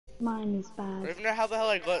Mine is I don't bad. even know how the hell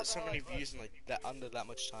I got so many views in like that under that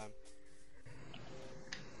much time.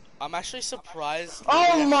 I'm actually surprised.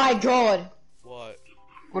 Oh my god! What?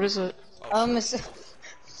 What is it? Oh,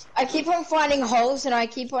 I keep on finding holes and I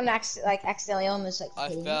keep on accidentally almost like I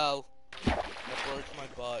hitting it. fell. I broke my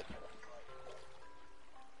butt.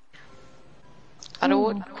 I don't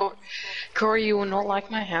want Corey, you will not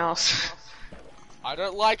like my house. I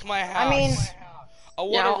don't like my house. I mean, I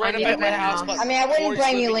want to renovate my house, but I wouldn't Corey's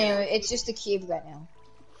blame you, living in Liam. it. It's just a cube right now.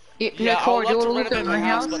 Yeah, no, Corey, I do you want want to to look renovate at my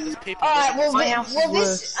house, house? but there's people. Alright, well, My house is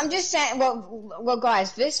worse. I'm just saying. Well,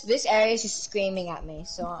 guys, this area is just screaming at me,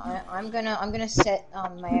 so I'm gonna set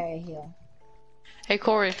my area here. Hey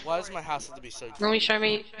Corey, Why does my house have to be so? let me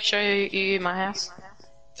show you my house.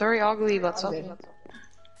 It's very ugly, but I'm something. good.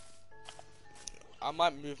 I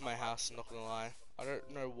might move my house. Not gonna lie. I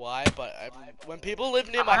don't know why, but when people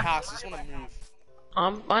live near my house, I just want to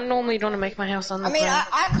move. I normally don't make my house on the I mean, ground.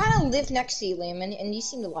 I kind of live next to you, Liam, and you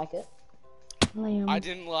seem to like it. Liam. I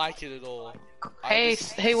didn't like it at all. Hey,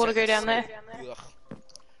 wanna go down there?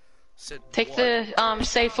 Take the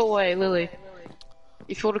safer way, Lily.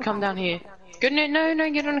 If you want to come down here. Good, no,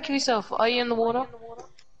 get on and kill yourself. Are you in the water?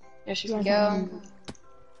 Yeah, she's Go.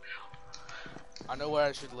 I know where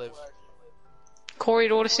I should live. Corey,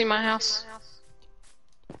 do you want to see my house?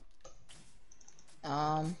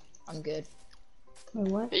 I'm good.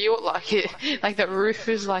 Wait, what? You would like it. Like the roof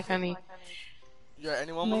is like only. Yeah,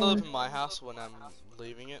 anyone want to live in my house when I'm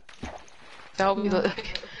leaving it? That'll be the.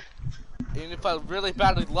 Even if I really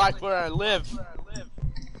badly like where I live.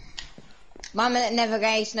 Mama that never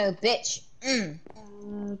gave no bitch. Do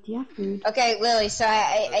you have food? Okay, Lily. So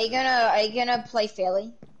are you gonna play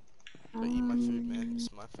fairly? But eat my food, man.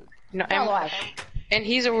 It's my food. No, My life. and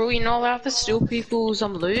he's a rule, you're not allowed to steal people's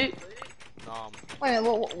loot. Wait a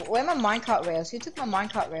minute. Where are my minecart rails? Who took my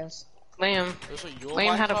minecart rails? Liam. Those are your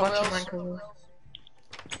Liam had a Minecraft bunch rails? of Minecraft rails.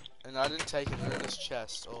 And I didn't take it in this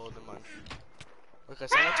chest. Oh, the mine. Okay,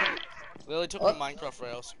 someone took. Lily took my Minecraft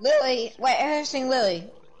rails. Lily, wait, interesting, Lily.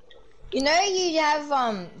 You know you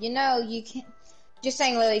have you know you can. Just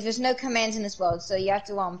saying, Lily. There's no commands in this world, so you have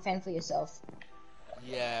to fend for yourself.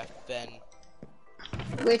 Yeah, Ben.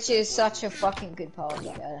 Which is such a fucking good policy,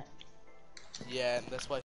 got it. Yeah, and that's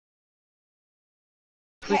why.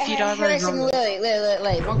 If you die by Interesting, zombie.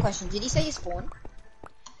 Lily. One question. Did you say you spawn?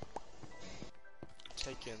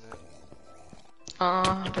 Take in it.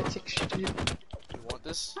 That's extreme. You want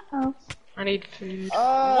this? Oh. I need food. Oh,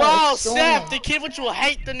 Wow, it's Seth, storming. the kid which will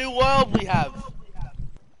hate the new world we have.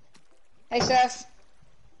 Hey, Seth.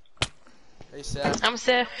 Hey, Seth. I'm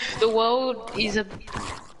Seth. The world is a.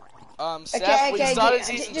 Seth, Okay, we okay, started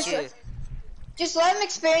season 2. Just let him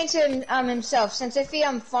experience it himself. Since if he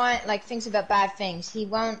thinks about bad things, he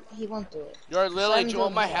won't do it. Yo, Lily, do you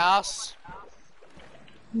want my house?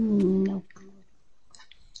 No.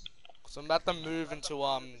 So I'm about to move into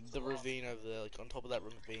the ravine over there, like on top of that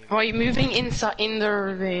ravine. Are you moving inside in the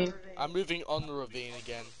ravine? I'm moving on the ravine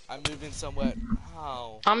again. I'm moving somewhere.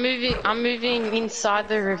 How? I'm moving inside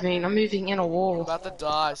the ravine. I'm moving in a I'm wall. about to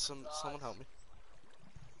die. Someone help me.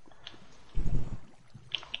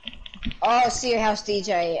 Oh, I see your house,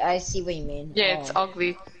 DJ. I see what you mean. Yeah, Oh. it's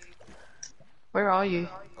ugly. Where are you?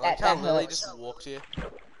 I like That how Lily hurts. just walked here.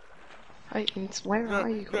 Where are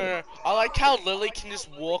you? No. I like how Lily can just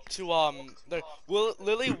walk to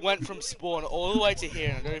Lily went from spawn all the way to here,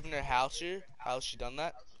 and I don't even know how she done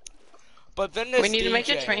that. But then there's We need to make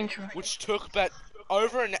a DJ, train track. which took about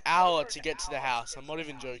over an hour to get to the house. I'm not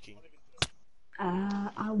even joking.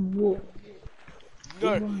 I walk.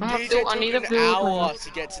 No, I DJ need took a an build hour one.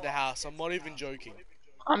 to get to the house. I'm not even joking.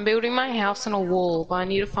 I'm building my house on a wall, but I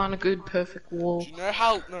need to find a good, perfect wall. Do you know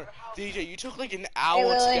how? No, DJ, you took like an hour to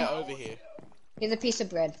Lily. get over here. Here's a piece of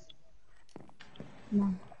bread.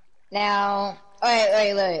 No. Now,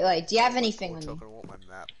 wait. Do you have anything on I'm you? gonna want my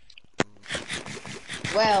map.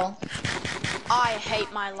 Well, I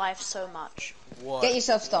hate my life so much. What? get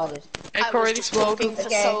yourself started. Hey, I Corey, was just this world, talking for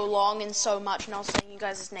Okay. so long and so much, and I was saying you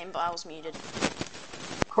guys' name, but I was muted.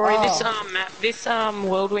 Corey, Oh. this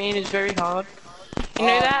world we're in is very hard. You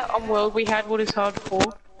know that world we had what is hard for?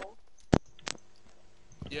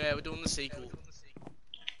 Yeah, we're doing the sequel.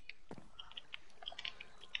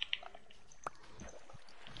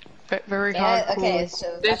 Very Yeah, hard. okay, so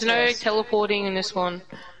There's that's no worse. teleporting in this one.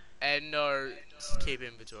 And no, just keep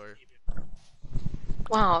inventory.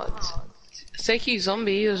 Wow, Seki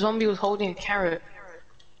zombie. The zombie was holding a carrot.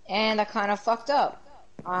 And I kind of fucked up.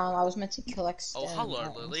 I was meant to collect Oh, stone.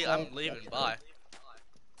 hello, Lily. I'm leaving. Bye.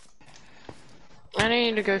 I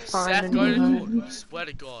need to go find Seth, a go to new the door. Swear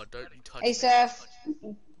to God, don't you touch Hey, me. Seth.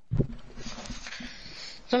 It's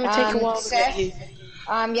gonna take a while to Seth? get here.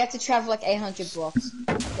 You have to travel like 800 blocks to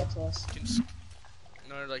get to us.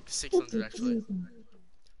 No, like 600 actually.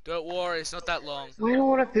 Don't worry, it's not that long. Where do I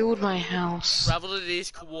want to build my house? Travel to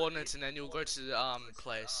these coordinates and then you'll go to the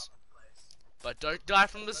place. But don't die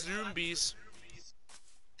from the zombies.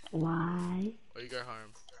 Why? Or you go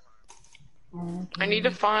home. I need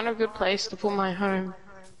to find a good place to put my home.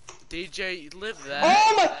 DJ, you live there.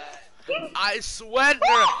 Oh my! I swear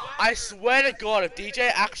to God, if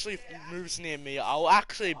DJ actually moves near me, I'll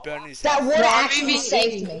actually burn his That house. water No, actually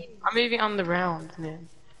saved me. I'm moving underground, man.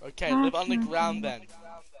 Okay, live underground then.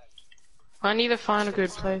 I need to find a good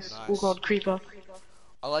place. Nice. Oh god, creeper.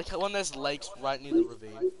 I like how when there's lakes right near the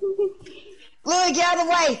ravine. Lily, get out of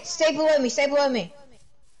the way! Stay below me, stay below me.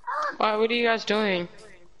 Why, what are you guys doing?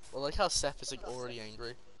 I like how Seth is like already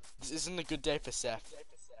angry. This isn't a good day for Seth.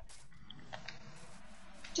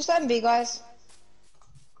 Just let him be, guys.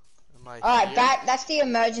 Am I Alright, here? that's the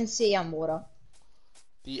emergency water.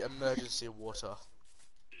 The emergency water.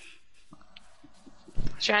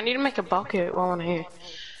 Actually, I need to make a bucket while I'm here.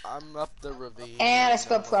 I'm up the ravine. And I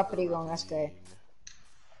spelled I'm up property the wrong, that's great. ravine.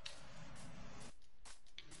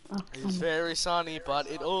 Oh, It's very sunny, but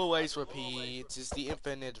it always repeats. It's the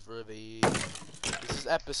infinite ravine. This is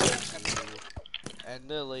episode 2. And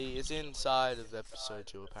Lily is inside of episode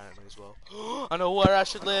 2 apparently as well. I know where I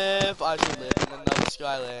should live. I should live in another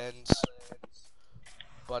Skylands.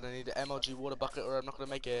 But I need an MLG water bucket or I'm not gonna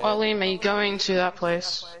make it. Well, Liam, are you going to that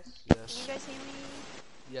place? Can Yes. you guys hear me?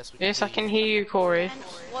 Yes, we Yes, I hear can you. hear you, Corey. And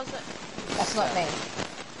was it? That's not me.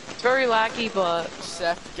 It's very laggy, but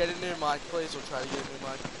Seth, get a new mic please, or try to get a new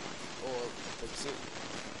mic. Or fix it.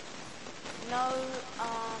 No,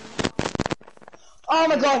 Oh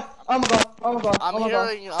my god! Oh my god! Oh my god! I'm Oh my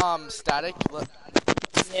god! hearing static.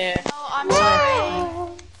 yeah. no, I'm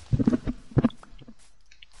sorry.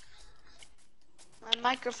 My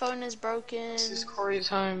microphone is broken. This is Corey's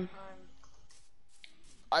home.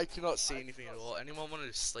 I cannot see anything at all. Anyone want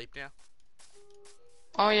to sleep now?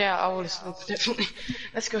 Oh yeah, I would have definitely.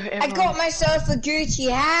 Let's go, I everyone. got myself a Gucci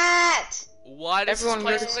hat! Why does Everyone this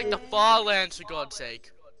place goes look like the Farlands for God's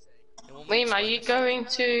sake? Anyone wanna Liam, are explain you this? going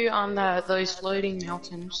to those floating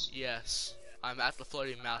mountains? Yes. I'm at the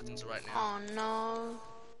floating mountains right now. Oh no.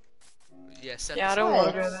 Yeah, Seth, Yeah, I don't want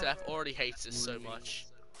to go there. Seth already hates this so much.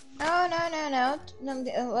 No, no, no, no.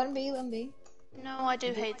 No, let him be, let him be. No, I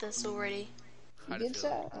do hate this already. How You do you good,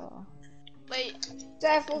 feel? sir? Oh. Wait,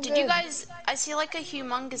 Seth, all did you good. guys? I see like a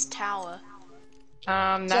humongous tower. So,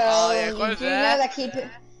 That's Oh, yeah, go you do there. know that keep it...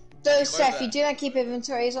 So, Seth, there. you do not keep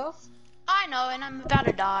inventories off? I know, and I'm about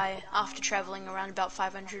to die after traveling around about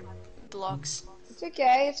 500 blocks. It's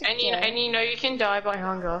okay, it's okay. and you know you can die by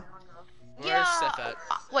hunger. Where is Seth at?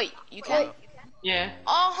 Wait, you can? Yeah.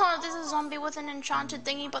 Oh, there's a zombie with an enchanted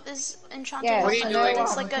thingy, but this enchanted Yes, What are you I doesn't know doing? work. what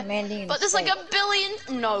It's I'm like a, commanding but there's like instead. a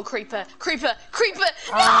billion. No, creeper, creeper, creeper.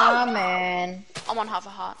 No! Ah, man. I'm on half a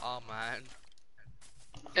heart. Oh man.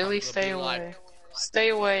 Billy, Will stay be away. like- Stay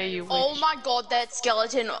away, you Oh witch. my god, that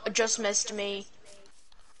skeleton just missed me.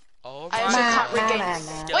 Oh I my also Nah, can't nah, regain.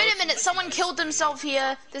 nah, nah. Wait a minute, someone killed themselves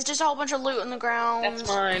here. There's just a whole bunch of loot on the ground. That's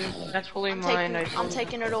mine. That's fully I'm mine. taking, I'm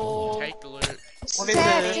taking it all. Take the loot. What is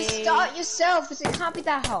Seth, it? just start yourself. It can't be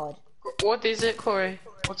that hard. What is it, Corey?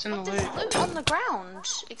 What's in the There's loot? loot on the ground.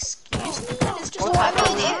 Excuse me? There's just What Well, I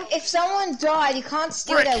happened? mean, if someone died, you can't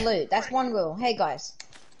steal Brick. their loot. That's one rule. Hey, guys.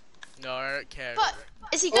 No, I don't care. But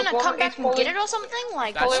is he gonna Well, come back it's and get probably- it or something?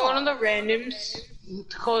 Like, That's- Probably one of the randoms,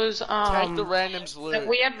 because Take the randoms that loot.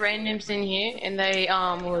 we had randoms in here, and they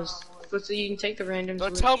was so you can take the randoms.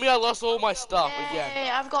 Don't loot. tell me I lost all my stuff again. hey,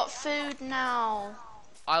 I've got food now.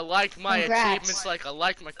 I like my Congrats. achievements like I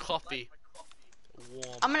like my coffee.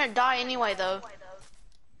 Warm. I'm gonna die anyway, though.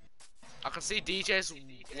 I can see DJ's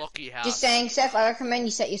blocky house. Just saying, Seth, I recommend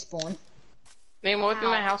you set your spawn. Man, we've been in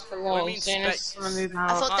my house for What do you long. mean Santa's gonna move I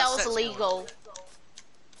out. thought that can't was set illegal.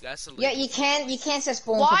 That's illegal. Yeah, you can't set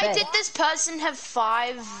spawn for Why bed. did this person have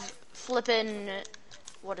 5 flippin',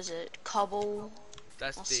 what is it, cobble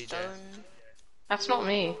That's or DJ. stone? That's not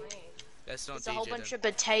me. That's not There's a whole DJ. bunch Then. of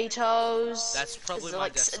potatoes. That's probably there's my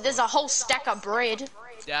like, desktop. there's a whole stack of bread.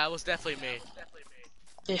 Yeah, it was definitely me.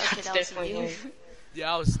 Yeah, Okay, it's that was definitely you. me.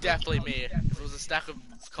 Yeah, it was definitely me. If it was a stack of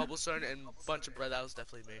cobblestone and a bunch of bread, that was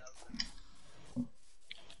definitely me.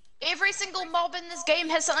 Every single mob in this game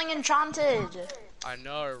has something enchanted. I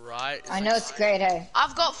know, right? It's I know it's great, hey.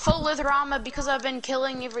 I've got full leather armor because I've been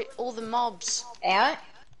killing all the mobs. Out.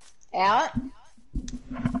 Out.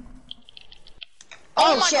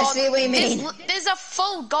 Oh, Oh, my shit, god, see what you mean. there's a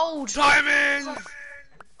full gold. Diamond!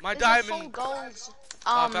 My There's a full diamond! gold.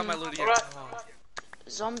 Oh, I found my loot again. Alright. Oh,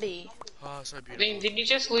 Zombie. oh, so beautiful. Did you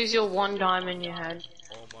just lose your one diamond you had?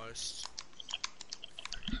 Almost.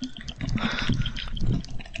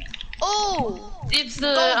 Oh, It's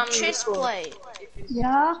the gold chest the- plate.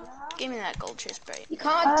 Yeah? Give me that gold chest plate. You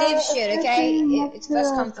can't div shit, okay? It's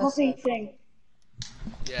first come, first coffee serve. thing.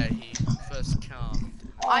 Yeah, he first come.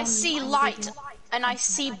 I see light, and I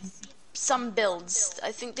see some builds.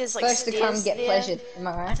 I think there's like First to stairs come, get there. pleasured. Am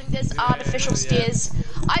I I right? think there's artificial stairs.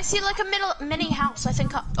 I see like a mini house. I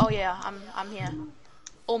think. Oh yeah, I'm here.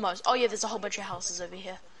 Almost. Oh yeah, there's a whole bunch of houses over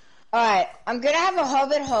here. Alright, I'm gonna have a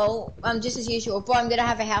hobbit hole, just as usual, but I'm gonna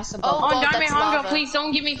have a house above. Oh, Oh, God, don't be that's hunger, lava. please.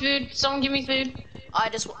 Someone give me food. Someone give me food.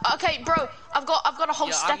 Okay, bro. I've got a whole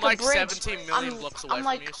Yeah, stack I'm like of bricks. 17 million blocks away I'm from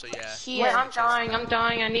like you, so yeah. here. Wait, I'm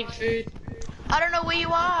dying. I need food. I don't know where you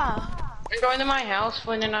are. I'm going to my house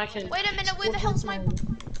for then I can. Wait a minute. Where the hell's my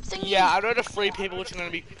thingy? Yeah, I know the 3 people which are going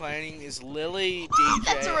to be playing is Lily, DJ,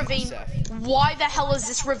 That's a and ravine. Seth. Why the hell is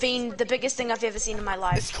this ravine the biggest thing I've ever seen in my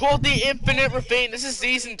life? It's called the Infinite Ravine. This is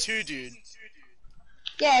season 2, dude.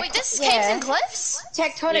 Yeah, Wait, this is caves and cliffs?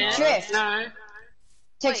 Tectonic Yeah, drift. No.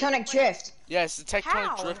 Tectonic drift. Yes, the tectonic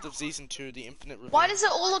How? drift of season 2, the Infinite Ravine. Why does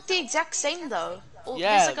it all look the exact same though?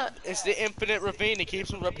 Yeah, There's like it's the Infinite Ravine. It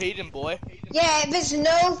keeps on repeating, boy. Yeah, there's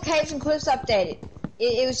no caves and cliffs updated.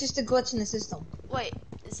 It was just a glitch in the system. wait,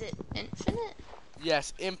 is it infinite?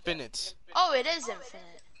 Yes, infinite. Oh, it is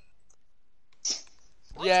infinite.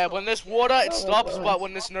 Yeah, when there's water, it stops, but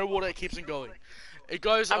when there's no water, it keeps on going. It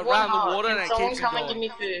goes I've around won the water hard. and Can it someone keeps on come and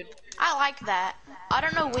give going. me food? I like that. I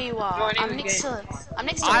don't know where you are. Join in I'm the next game. to. I'm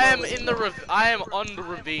next to. I am Lily. in the I am on the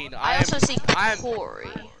ravine. I also see I am. Corey.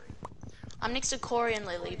 I'm next to Corey and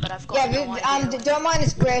Lily, but I've got Yeah, no idea. don't mind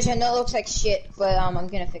this bridge. I know it looks like shit, but I'm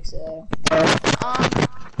gonna fix it later.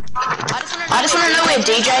 I just want to know where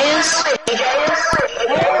DJ is.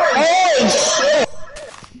 Holy shit!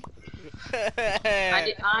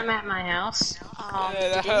 I'm at my house. Yeah,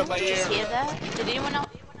 that Did hurt anyone my just ear. hear that? Did anyone else?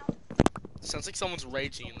 Sounds like someone's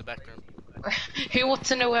raging in the background. Who wants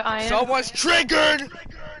to know where I am? Someone's triggered.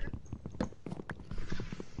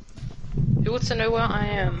 Who wants to know where I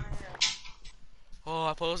am? Oh,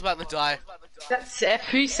 I thought I was about to die. That's Seth.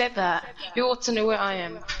 Who said that? Who wants to know where I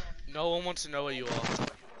am? No one wants to know where you are.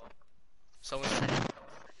 Someone's triggered.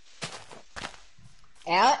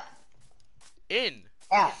 Out, In.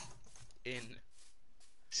 out. In.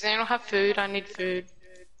 Does anyone have food? I need food.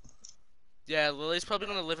 Yeah, Lily's probably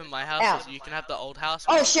gonna live in my house, Ow. so you can have the old house.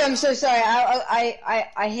 Oh shit! I'm so sorry.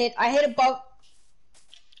 I hit above.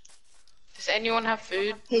 Does anyone have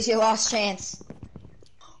food? Here's your last chance.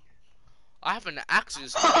 I have an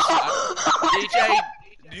axes. DJ,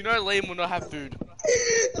 you know Liam will not have food.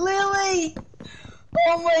 Lily!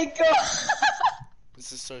 Oh my god!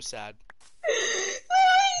 This is so sad.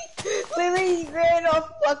 Lily ran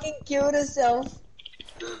off, fucking killed herself.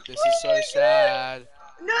 This is so sad.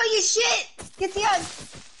 No, you shit! Get the out!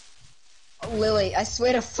 Oh, Lily, I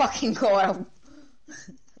swear to fucking god.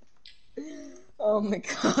 Oh my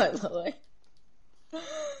god, Lily.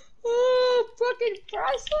 Oh, fucking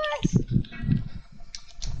priceless!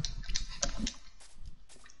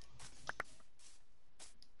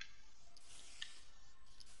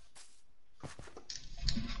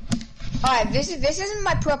 Alright, this isn't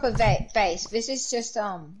my proper base. This is just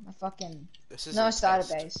a fucking This is no a starter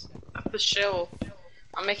test. base. The shell.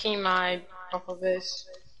 I'm making my proper base.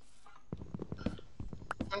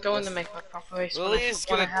 I'm going to make my proper base. when Lily I- is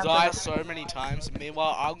when I gonna have die enough. so many times.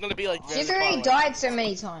 Meanwhile, I'm gonna be like. She's really far already away. died so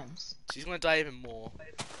many times. She's gonna die even more.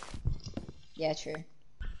 Yeah, true.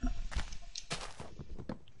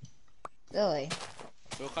 Lily.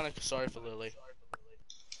 I feel kind of sorry for Lily.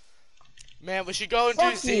 Man, we should go and do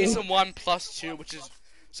Fuck you. season 1 plus 2, which is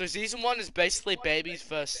so season 1 is basically baby's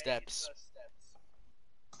first steps.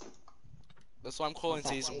 That's why I'm calling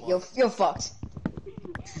season 1. You're fucked.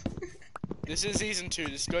 This is season 2.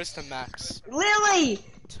 This goes to max. Lily!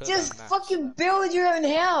 To the Just max. fucking build your own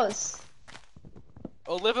house!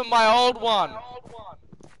 Or live in my old one.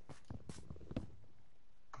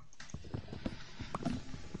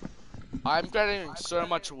 I'm getting so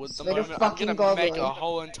much wood at the Swear to moment. I'm fucking gonna God, make Lily. a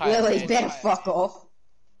whole entire Lily, mansion. better fuck off.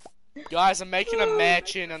 Guys, I'm making a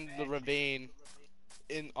mansion in the ravine.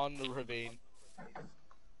 On the ravine.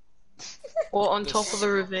 Or on top of the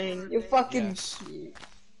ravine. You're fucking Yes. cute.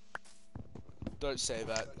 Don't say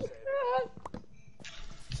that.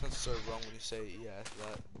 Sounds so wrong when you say yeah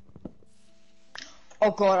that.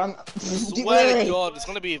 Oh god, I'm. Swear to Lily. God, there's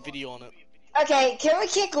gonna be a video on it. Okay, can we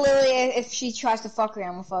kick Lily if she tries to fuck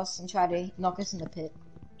around with us and try to knock us in the pit?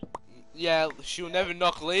 Yeah, she'll never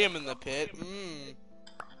knock Liam in the pit. Mm.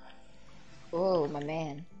 Oh, my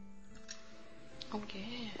man. Oh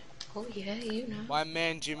yeah. Oh yeah, you know. My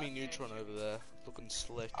man Jimmy Neutron over there, looking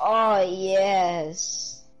slick. Oh,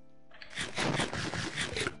 yes.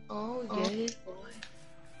 Oh yeah.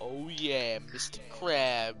 Oh yeah, Mr.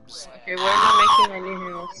 Krabs. Okay, where am I making my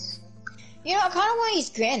new house? You know, I kind of want to use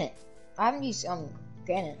granite. I haven't used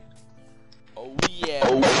granite. Oh yeah.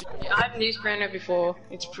 Yeah, I haven't used granite before.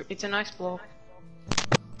 It's a nice block.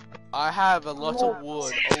 I have a lot of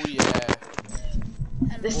wood. Oh yeah.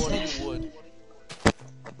 40 wood.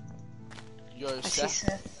 Yo, I see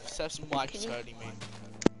Seth's mic's hurting me.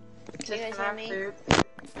 Can you guys hear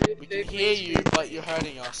me? We can hear you, but you're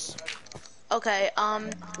hurting us. Okay,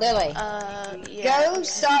 Lily, yeah. go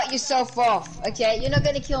start yourself off, okay? You're not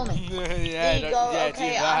gonna kill me. Yeah, There you go. yeah, Okay,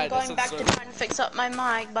 do that. I'm That's going back to absurd. trying to fix up my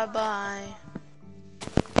mic. Bye bye.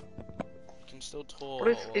 You can still talk.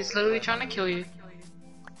 What is Lily trying to kill you?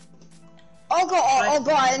 Oh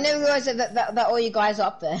god, I didn't realize that all you guys are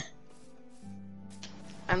up there.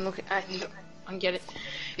 I'm looking. I get it.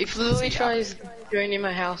 If Lily tries joining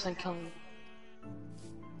my house and killing me.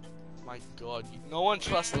 My god, no one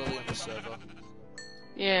trusts Lily on the server.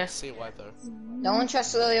 Yeah. See why though. No one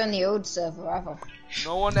trusts Lily on the old server ever.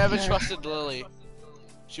 No one ever trusted Lily.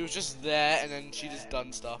 She was just there and then she just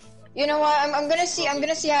done stuff. You know what? I'm gonna see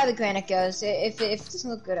how the granite goes. If it doesn't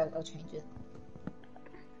look good, I'll change it.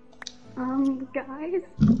 Guys,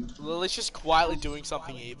 Lily's just quietly doing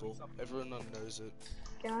something evil. Everyone knows it.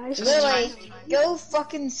 guys. Lily, go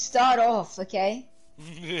fucking start off, okay?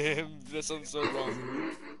 That sounds so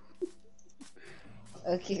wrong.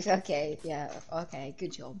 Okay, yeah, okay,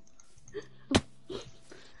 good job.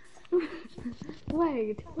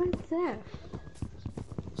 Wait, where's Seth?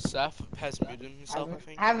 Seth has muted himself, I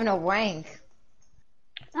think. Having a wank.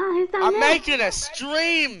 Oh, he's down I'm there. making a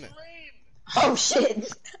stream! Oh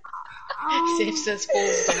shit! Safe says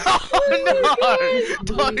falls down. Oh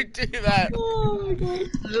no! Don't do that! Oh my god.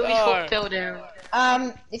 Lily No. fell down.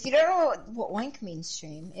 If you don't know what wank means,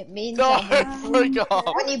 stream, it means No, that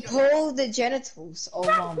forgot! when you pull the genitals of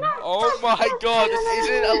Oh my god, this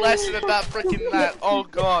isn't a lesson about freaking that. Oh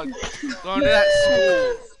god. Going to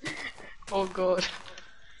that school. Oh god.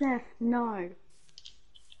 Seth, no.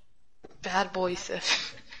 Bad boy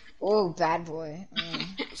Seth. oh bad boy.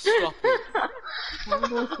 Stop it. My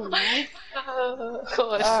voice for life. Oh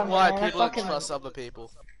god. This is why man, I people don't fucking- trust other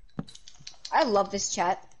people. I love this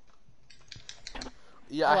chat.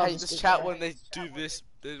 Yeah, I I love hate this this chat guy. when they do this,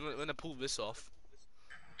 when they pull this off.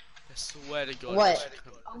 I swear to god. What? this should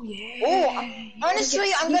come- Oh yeah. Oh, honestly,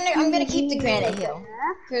 I'm gonna keep the granite hill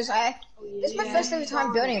because this is my first ever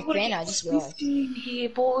time building a granite. I just realized. 15 here,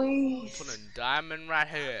 boys. Put a diamond right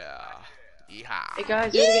here. Hey Yeehaw.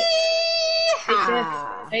 guys, do you wanna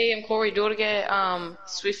Yeah. get... Hey, I'm Corey. Do you want to get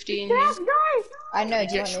Swifty in here? Seth, no! I know.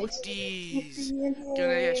 Do you Get want nudes? Swifties.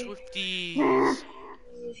 Gonna get Swifties.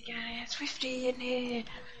 He's gonna get Swifty in here.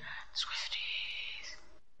 Swifties.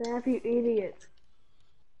 Seth, you idiot.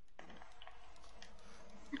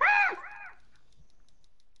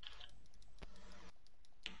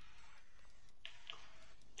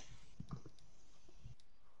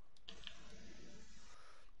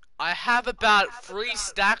 I have about 3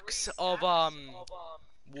 stacks of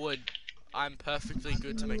wood. I'm perfectly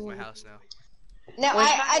good to make my house now. Now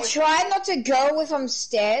I tried not to go with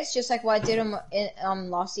stairs, just like what I did in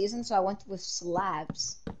last season. So I went with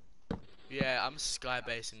slabs. Yeah, I'm sky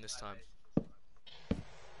basing this time.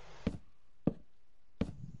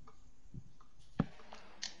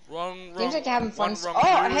 Wrong. Seems like you're having fun. Wrong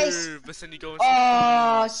Oh, move. hey. Listen, you go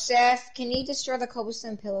Oh, Seth, can you destroy the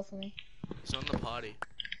cobblestone pillar for me? It's on the party.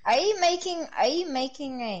 Are you making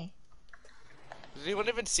a? Does anyone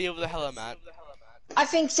even see where the hell I'm at? I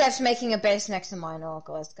think Seth's making a base next to mine. Oh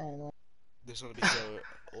god, it's going on. This is gonna be so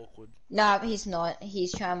awkward. No, he's not.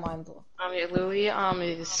 He's trying to mine block. Yeah, Lily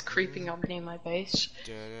is creeping up near my base.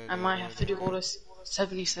 I might have to do order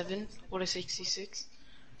 77, order 66.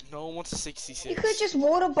 No one wants a 66. You could just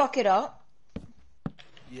water bucket up.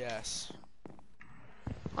 Yes.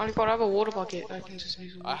 I only got to have a water bucket. I can just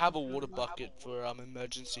use I have a water bucket for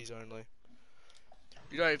emergencies only.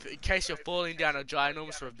 You know, in case you're falling down a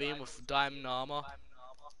ginormous ravine with diamond armor.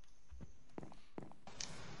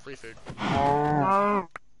 Free food.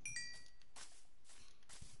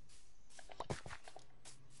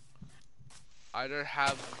 I don't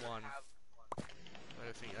have one.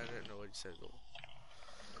 I don't know what you said though.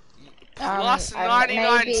 Plus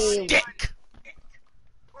 99 maybe- stick!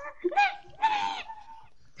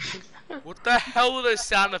 What the hell are those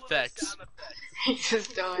sound effects? He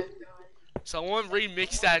just died. Ah, Someone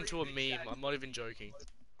remixed that into a meme, I'm not even joking.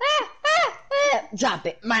 Drop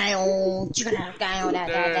it.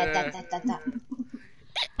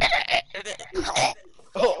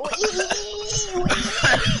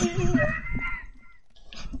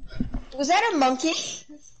 Was that a monkey?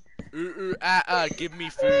 Give me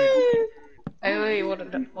food. Hey, wait, you wanna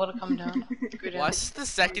come down? Go down. Why is this the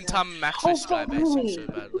second time I'm actually skybasing so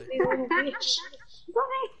badly? Little bitch.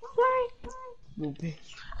 Little bitch.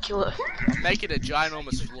 Kill it. Make it a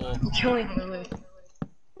ginormous floor. I'm killing Lily.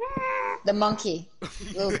 The monkey.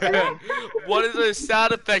 Little gremlin. What are those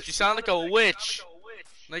sound effects? You sound like a witch.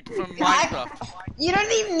 Like from Minecraft. You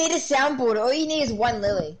don't even need a soundboard. All you need is one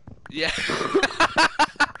lily. Yeah.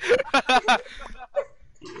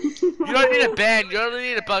 You don't need a band, you only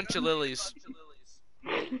need a bunch of lilies.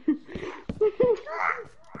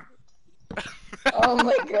 Oh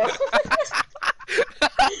my god.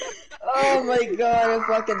 Oh my god, I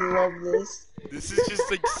fucking love this. This is just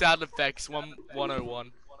like sound effects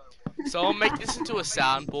 101. So I'll make this into a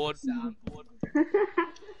soundboard.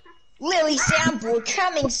 Lily soundboard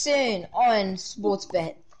coming soon on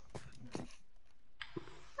Sportsbet.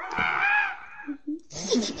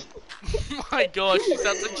 My gosh, she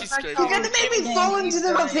sounds like she's screaming. You're gonna make me fall into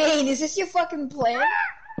the ravine. Is this your fucking plan?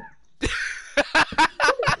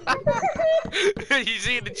 You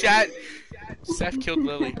see in the chat, Seth killed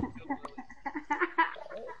Lily.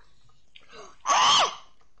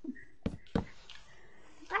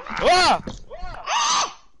 Ah!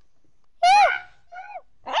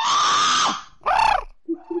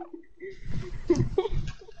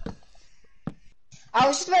 I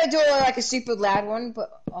was just about to do like a super loud one,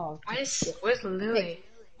 but Where's Lily?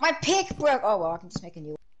 my pick broke. Oh well, I can just make a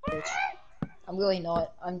new one. I'm really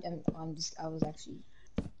not. I'm just. I was actually.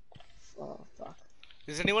 Oh fuck.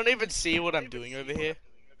 Does anyone even see what I'm doing over here?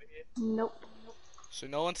 Nope. So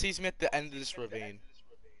no one sees me at the end of this ravine.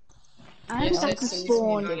 I'm Yes, about to it's-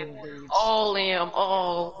 spawn. Oh, Liam.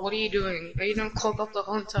 Oh, what are you doing? Are you gonna clog up the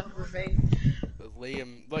whole entire ravine? But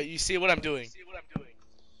Liam, but you see what I'm doing?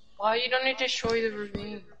 Why you don't need to destroy the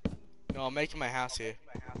ravine? No, I'm making my house here.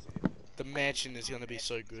 The mansion is gonna be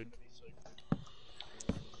so good.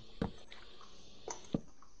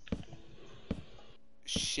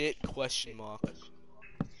 Shit, question mark.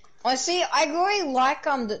 Oh, see, I really like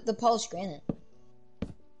the polished granite.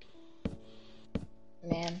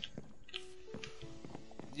 Man.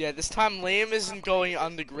 Yeah, this time Liam isn't going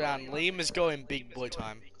underground. Liam is going big boy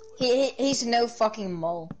time. He's no fucking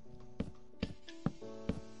mole.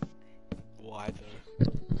 Why though?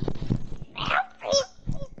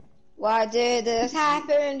 Why did this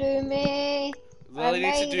happen to me? Lily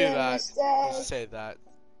needs to made do a that. mistake. Needs to say that.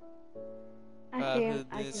 How did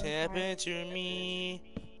this happen to me?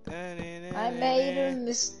 I made a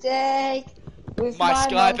mistake with My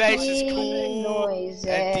sky monkey base is cool, noises.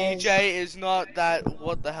 and DJ is not that.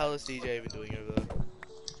 What the hell is DJ even doing over there?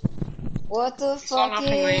 What the Saw fuck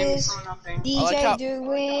nothing, Liam. is Saw nothing. I DJ like how-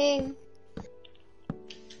 doing?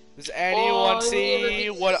 Does anyone Oh, see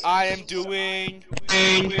what I am doing?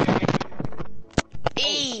 E.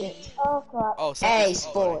 Oh crap. Oh, Hey, Seth-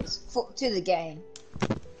 sports. To the game.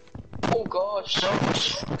 Oh gosh.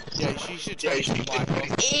 Yeah, she should change to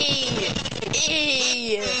Minecraft. E.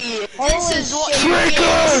 This Holy is what shit. you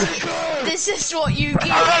get. This is what you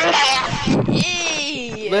get.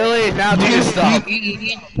 E. Lily, now do your stuff.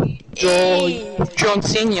 E. John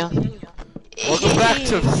Senior. Welcome back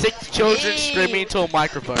to 6 children screaming into a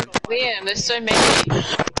microphone. Liam, there's so many.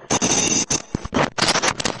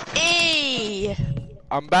 E.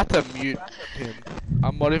 I'm about to mute him.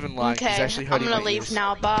 I'm not even lying. He's Okay, actually I'm hurting gonna my leave ears.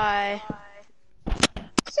 now. Bye.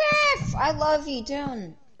 Seth, I love you,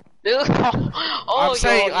 don't. Oh, I'm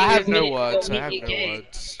saying you're- I have you're no meeting- words. I you're have no meeting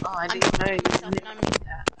words. Oh, I didn't know. You didn't know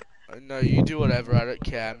that. No, you do whatever. I don't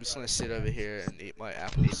care. I'm just gonna sit over here and eat my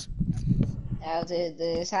apples. How did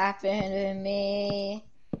this happen to me?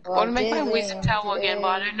 I want to make my wizard tower again, but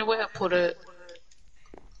I don't know where to put it.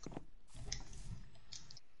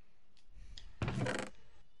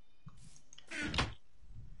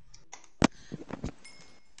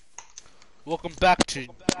 Welcome back to.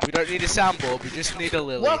 We don't need a soundboard. We just need a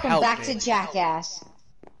lily. Welcome Help back me. to Jackass.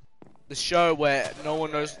 The show where no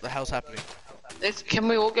one knows what the hell's happening. Can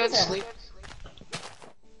we all go to sleep?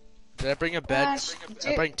 Did I bring a bed? I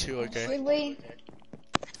Dude, bring 2. Okay. Should we?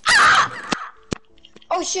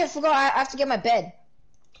 Oh shit, I forgot. I have to get my bed.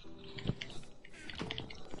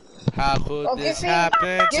 How could Oh, this Griffin,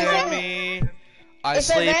 happen to Griffin, me? I If I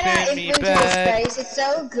sleep ran out in me inventory bed. space, it's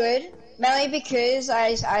so good. Mainly because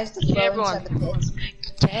I have to throw everyone. inside the pits.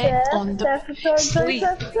 Get on the sleep.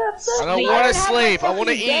 I don't I want to don't have sleep. my I want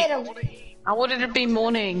to fucking eat. bed. I wanted it to be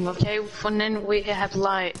morning, okay? And then we have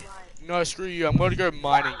light. No, screw you. I'm going to go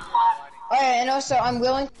mining. Oh, yeah, and also I'm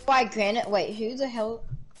willing to buy granite. Wait, who the hell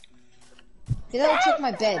took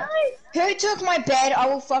my bed? Who took my bed? I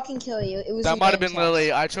will fucking kill you. It was That you, might have James been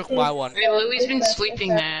Lily. I took my one. Hey, Lily's been sleeping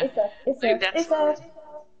there. Dude, that's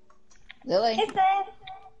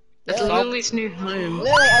It's Lily, Lily's new home.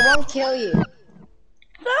 Lily, I won't kill you.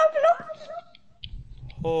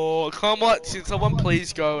 Oh, come on. Can someone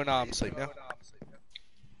please go and sleep now?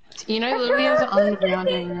 You know Lily has an underground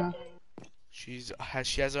area. She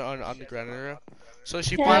has her own underground area. So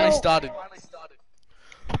she Help. finally started.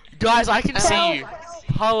 Guys, I can see you.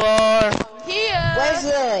 Hello. Here. Where's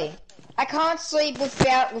Lily? I can't sleep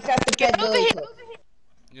without the bed over Lily here. took.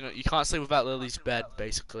 You know, you can't sleep without Lily's bed,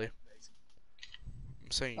 basically.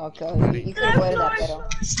 I'm saying. Okay, you could have worded that better.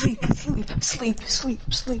 Sleep, sleep,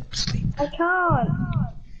 sleep, sleep, sleep. I can't.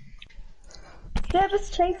 Seb is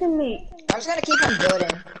chasing me. I'm just gonna keep on building.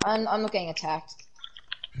 I'm not getting attacked.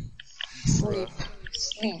 Sleep,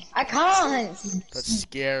 sleep, I can't! That's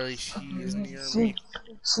scary. She is near me. sleep,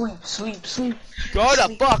 sleep, sleep, sleep. Go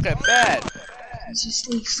to fucking bed. Just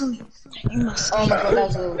sleep, sleep. You must Oh sleep, my god, that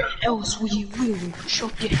was Lily. else we will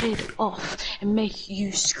chop your head off and make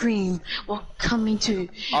you scream while coming to.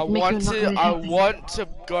 I make want you not to. I want to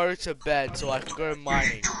go to bed so I can go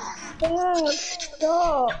mining. Seb,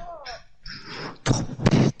 stop.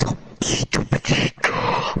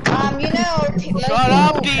 Most Shut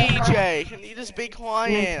up, people- DJ. Can you just be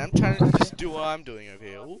quiet? I'm trying to just do what I'm doing over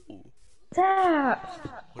here. Ooh. Seb,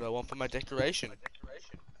 What do I want for my decoration?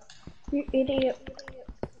 you idiot.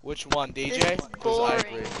 Which one, DJ? Because I boring.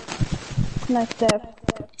 agree. No, Seb.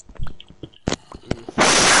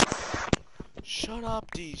 Shut up,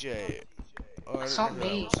 DJ. Oh, I It's don't not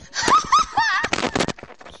know me. who that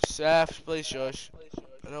was. Seth, please shush.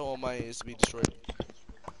 I don't want my ears to be destroyed.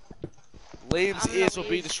 Liam's I'm ears gonna will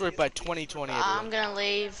be leave. destroyed by 2020, I'm everyone. gonna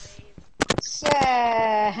leave.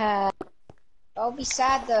 Sad. Don't be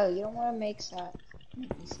sad though. You don't want to make sad.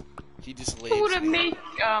 He just Who would leaves have me.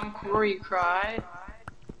 made Corey cry?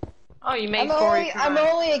 Oh, you made Corey cry. I'm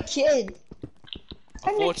only a kid. A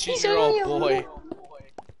 14-year-old boy.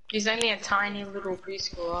 He's only a tiny little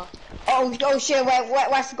preschooler. Oh shit! Wait,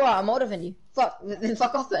 I forgot. I'm older than you. Fuck. Then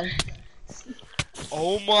fuck off then.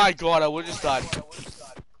 Oh my god, I would just died.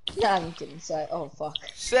 Nah, I'm kidding. So, oh fuck.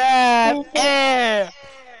 Sam,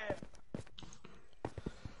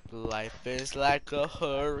 Life is like a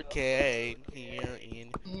hurricane here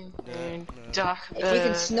in Dark. If you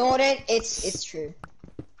can snort it, it's true.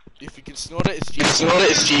 If you can snort it,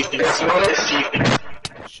 it's cheap.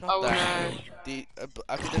 Shut Oh, the no. hell.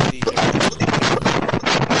 I think that's DJ.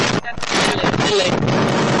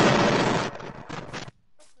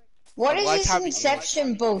 What I is like this having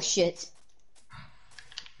Inception bullshit?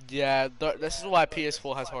 Yeah, this is why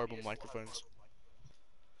PS4 has horrible microphones.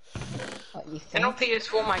 What you They're think? not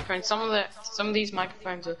PS4 microphones. Some of these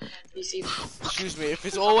microphones are PC. Excuse me, if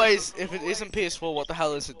it isn't PS4, what the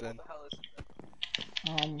hell is it then?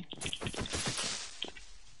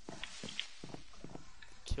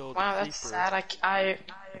 Killed Wow, that's creeper. sad. I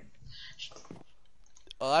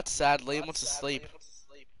Oh, that's sad. Liam wants to sleep.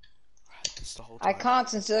 This the whole I time. can't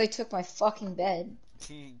since they took my fucking bed.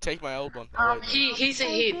 Take my old one. Oh, wait, no. he's a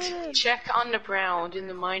hit. Check underground in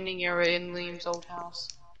the mining area in Liam's old house.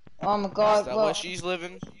 Oh my Is god. that Well, where she's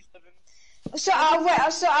living?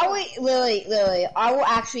 Lily, I will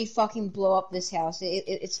actually fucking blow up this house.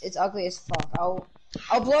 It's ugly as fuck. I'll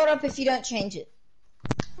blow it up if you don't change it.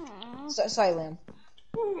 Sorry, Liam.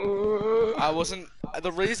 I wasn't.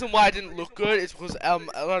 The reason why I didn't look good is because I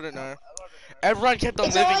don't know. Everyone kept on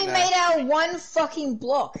It's living only there. made out of one fucking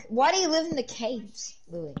block. Why do you live in the caves,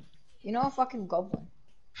 Lily? You're not a fucking goblin.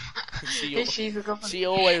 She, a goblin. she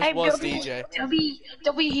always Hey, was Dobby. DJ.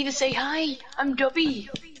 Dobby here to say hi. I'm Dobby.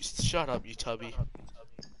 Shut up, you tubby.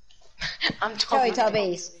 I'm Dobby.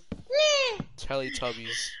 Teletubbies.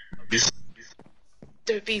 Teletubbies.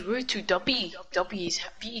 Don't be rude to Dobby. Dobby is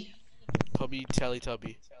happy. Tubby,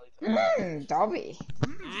 Teletubby. Dobby.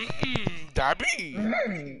 Dobby!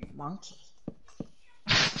 Monkey.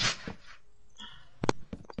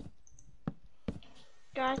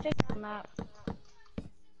 Guys, take the map.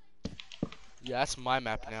 Yeah, that's my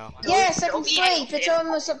map now. Yes, I can Dobby sleep. ain't It's dead.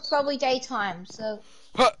 almost probably daytime, so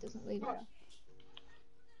Huh. it doesn't leave it.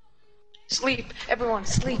 Sleep, everyone,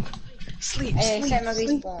 sleep. Sleep, Hey, sleep, except my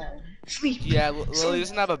sleep, respawn. sleep. Yeah, Lily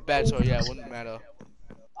doesn't have a bed, so yeah, it wouldn't matter.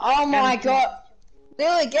 Oh my god.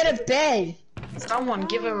 Lily, get a bed. Someone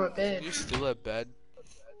give her a bed. You still have bed.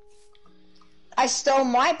 I stole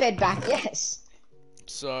my bed back, yes.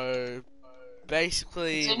 So,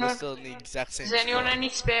 basically, Does we're anyone- still in the exact same Does anyone spot. any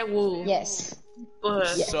spare wool? Yes.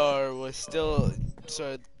 Yes. So, we're still...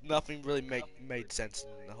 So, nothing really made sense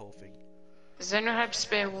in the whole thing. Does anyone have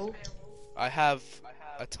spare wool? I have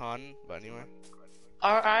a ton, but anyway.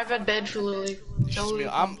 I have a bed for Lily. Tell Lily to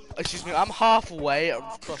come. Excuse me, I'm halfway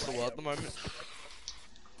across the world at the moment.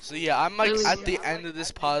 So yeah, I'm like Lily, at the end of this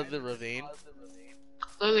part of the ravine.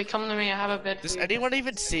 Lily, come to me. I have a bed Does for you. anyone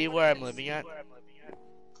even see where I'm living at?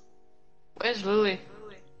 Where's Lily?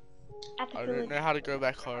 At the I village. don't know how to go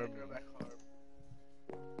back home.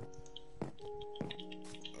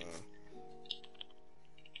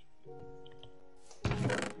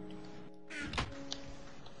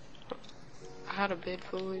 I had a bed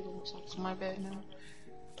for Lily. Looks like it's my bed now.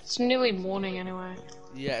 It's nearly morning anyway.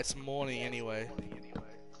 Yeah, it's morning anyway.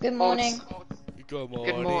 Good morning. Good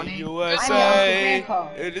morning, morning. I'm your USA. Uncle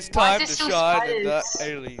Grandpa. It is Why is time there to still shine in the spiders?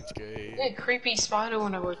 aliens game. Yeah, creepy spider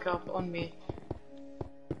when I woke up on me.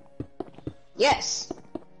 Yes.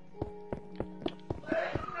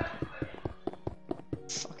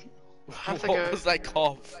 Fucking, Have to What go. was that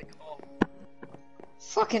cough?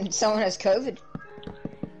 fucking someone has COVID.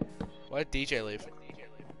 Why did DJ leave?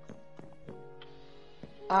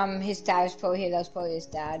 His dad was probably here. That was probably his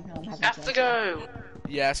dad. Having Have to cancer. go.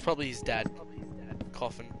 Yeah, it's probably his dad.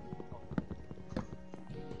 Coughing.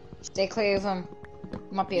 Stay clear of him.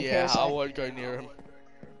 Might be a Yeah, I parasite. won't go near him.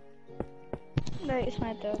 No, it's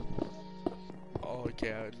my dog. Oh,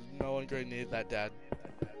 okay. No one go near that dad.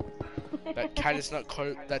 That cat is not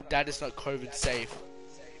that dad is not COVID safe.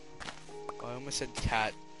 I almost said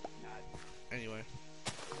cat. Anyway.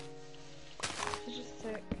 It's just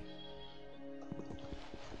sick.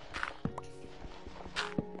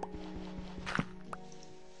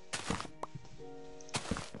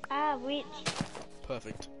 Ah, witch.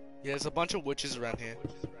 Perfect. Yeah, there's a bunch of witches around here.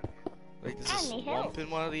 Like there's I a need swamp help. in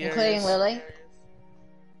one of the Including areas. Lily.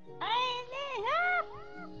 I need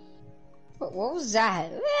help. What was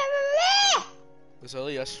that? There's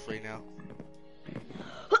only us three now.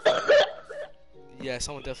 Yeah,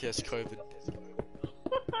 someone definitely has COVID.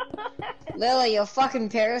 Lily, you're a fucking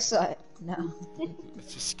parasite. No.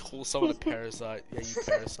 Just call someone a parasite. Yeah, you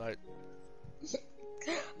parasite.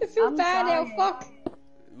 I feel I'm bad now. sorry. Fuck.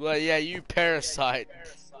 Well, yeah, you parasite.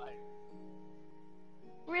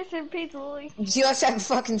 Rest in peace, Lily. Do you also have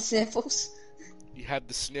fucking sniffles? You have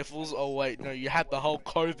the sniffles. Oh wait, no, you had the whole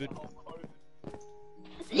COVID.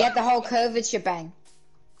 You had the whole COVID shebang.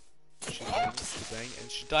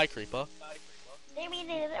 And she die, creeper. Give me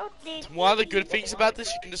the little thing. One of the good things about this,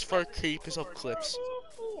 you can just throw creepers off cliffs.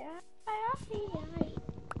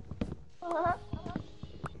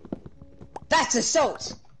 That's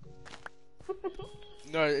assault.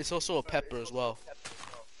 No, it's also a pepper as well.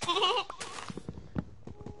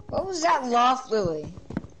 What was that laugh, Lily?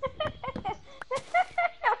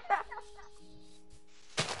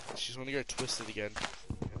 She's gonna go twisted again.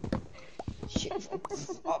 She,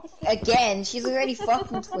 again, she's already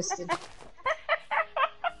fucking twisted.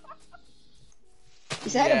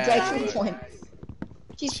 Is that Yeah, a breaking but- point?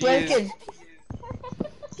 She's She broken.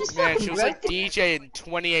 She's Man, fucking she was like broken. DJ in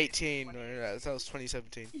 2018. No, that was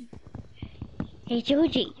 2017. Hey,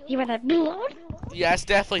 Georgie, you want a blood? Yeah, it's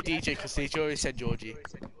definitely DJ because DJ already said Georgie.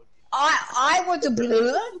 I want to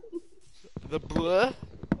blur. The blur?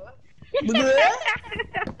 Blur.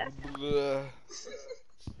 Blur.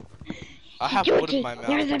 I have wood in my mouth.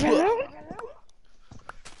 There's a balloon.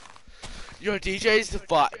 Yo, DJ's the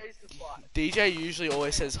fuck. DJ usually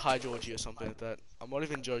always says hi Georgie or something like that. I'm not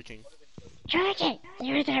even joking. Georgie,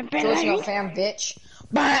 there's a George balloon. not found, bitch.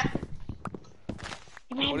 Bah.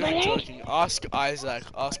 I'm not even joking. Ask Isaac.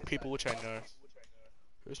 Ask people which I know.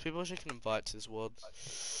 There's people which I can invite to this world.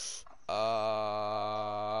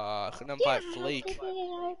 I can invite Fleek.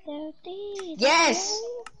 Yes.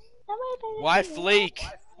 Why Fleek?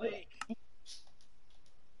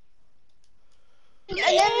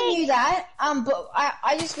 I never knew that. But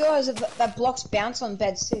I just realized that blocks bounce on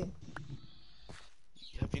beds too.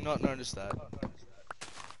 Have you not noticed that?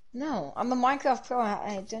 No, I'm a Minecraft pro.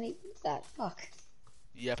 I don't even do that. Fuck.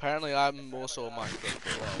 Yeah, apparently I'm also a Minecraft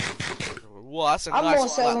pro. Well, that's a I'm nice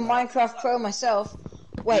also a flat. Minecraft pro myself.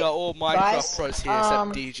 Wait, We are all Minecraft guys, pros here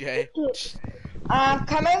except DJ.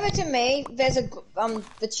 come over to me. There's a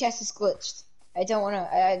the chest is glitched. I don't wanna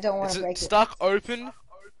Is break it it. stuck open?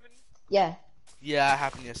 Yeah. Yeah, it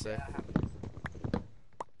happened yesterday.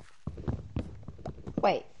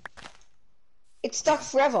 Wait. It's stuck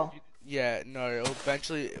forever. Yeah, no, it'll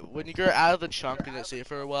eventually, when you go out of the chunk and it's here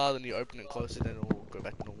for a while, then you open it closer, then it'll go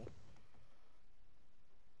back to normal.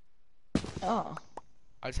 Oh.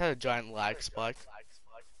 I just had a giant lag spike.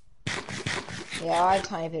 Yeah, I had a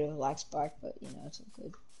tiny bit of a lag spike, but you know, it's all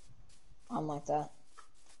good. I'm like that.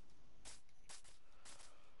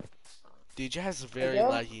 DJ has a very Hello?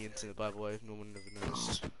 laggy internet, by the way, if no one ever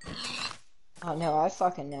noticed. Oh no, I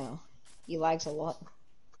fucking know. He lags a lot.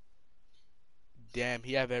 Damn,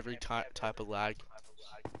 he have every type of lag.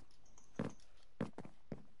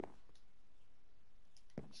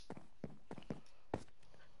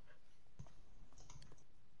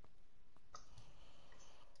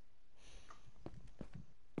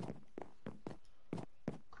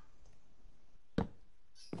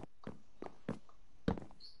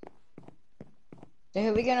 So who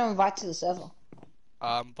are we gonna invite to the server?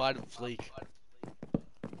 Invited Fleek.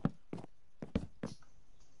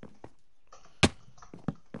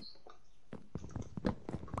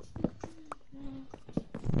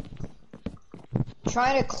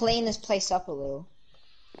 Trying to clean this place up a little.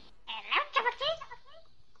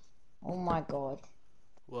 Oh my god.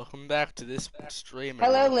 Welcome back to this stream.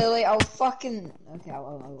 Hello, everyone. Lily. Oh, fucking. Okay, I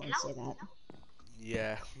won't say that.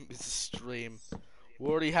 Yeah, it's a stream. We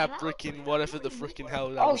already have freaking whatever the freaking hell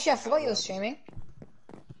that Oh was. shit, I forgot you were streaming.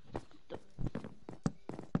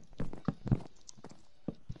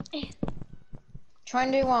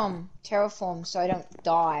 Trying to terraform so I don't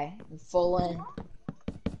die and fall in.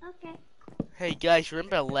 Okay. Hey guys,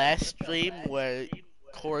 remember last stream where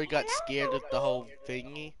Corey got scared of the whole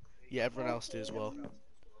thingy? Yeah, everyone else did as well.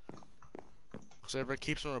 So everyone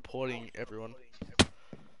keeps on reporting everyone.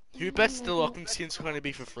 Who bets the locking skins are going to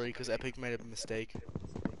be for free because Epic made a mistake?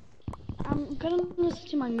 I'm gonna listen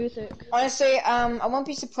to my music. Honestly, I won't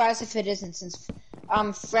be surprised if it isn't, since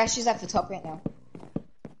Fresh is at the top right now.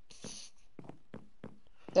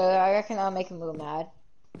 So I reckon I'll make him a little mad.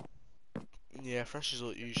 Yeah, Fresh is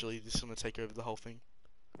usually just going to take over the whole thing.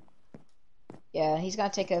 Yeah, he's gonna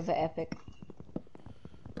take over Epic.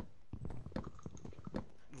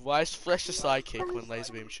 Why is Fresh a sidekick when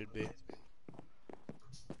Laserbeam should be?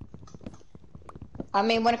 I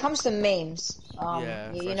mean, when it comes to memes,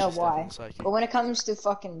 Yeah, you Fresh know is why. definitely a sidekick. But when it comes to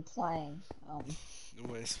fucking playing,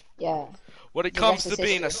 yeah. When it The comes rest to is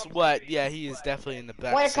being a history. sweat, yeah, he is definitely in the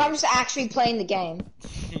back When it seat. comes to actually playing the game.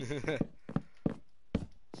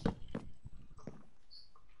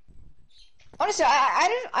 Honestly,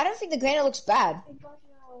 I don't think the granite looks bad.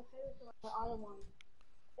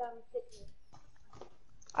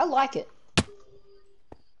 I like it.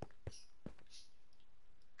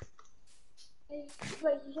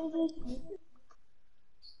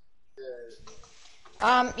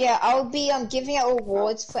 Yeah, I'll be giving out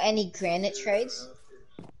awards for any granite trades.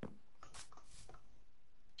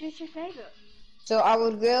 Who's your favorite? So I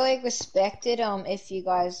would really respect it if you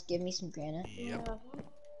guys give me some granite. Yep.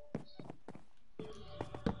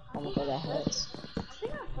 Oh my god, that hurts. I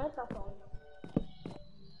think I've heard that song.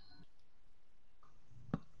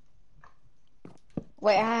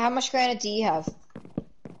 Wait, how much granite do you have?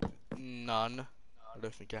 None. I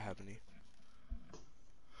don't think I have any.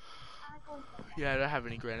 Yeah, I don't have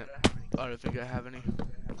any granite. I don't think I have any.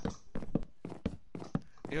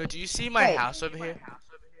 You know, do you see my Wait. house over here?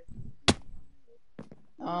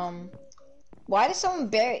 Why did someone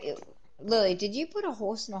bury... Lily, did you put a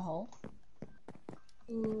horse in a hole?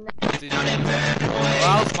 Did you...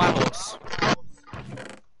 Well, that's my horse.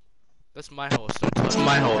 That's my horse. Don't touch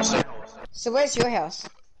my horse. So where's your house?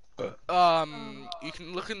 You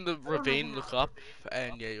can look in the ravine, look up,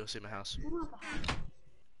 and yeah, you'll see my house.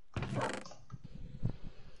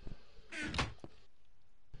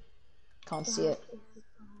 Can't see it.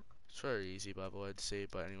 It's very easy, by the way, to see,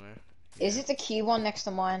 but anyway. Is it the key one next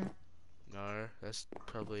to mine? No, that's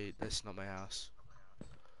not my house.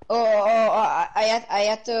 I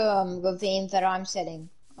at the ravine that I'm setting.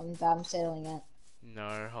 That I'm settling at.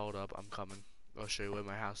 No, hold up, I'm coming. I'll show you where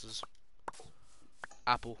my house is.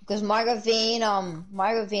 Apple. Because my ravine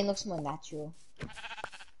looks more natural.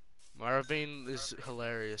 My ravine is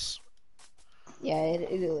hilarious. Yeah, it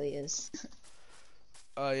really is.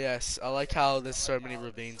 Oh yes, I like how there's so many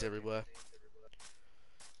ravines everywhere.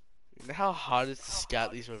 You know how hard it is to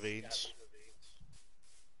scout these ravines?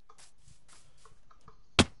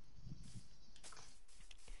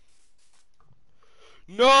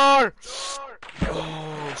 No!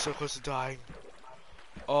 Oh, so close to dying.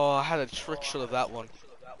 Oh, I had a trick shot of that one.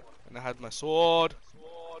 And I had my sword.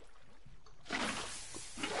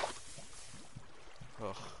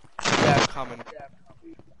 Oh. Yeah, I'm coming.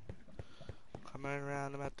 Coming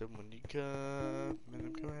around about them when you come. And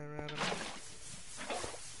I'm coming around.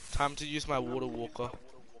 Time to use my water walker.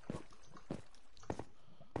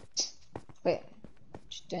 Wait,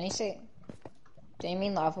 don't you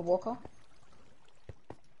mean lava walker?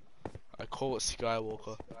 I call it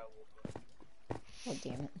Skywalker. Oh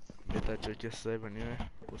damn it. Made that joke yesterday, but anyway,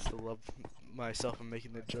 I still love myself and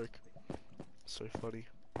making that joke. So funny.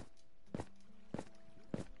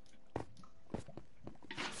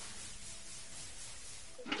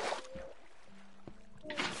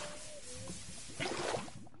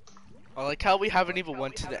 I like how we haven't even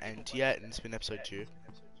went to the end yet, and it's been episode 2.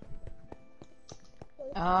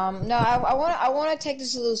 No, I wanna take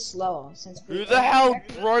this a little slower since Who the hell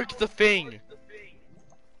broke the thing?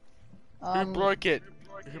 Who um broke it?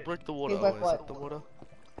 Who broke the water? who broke Is what? it the water?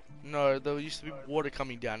 No, there used to be water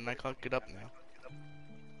coming down, and I can't get up now.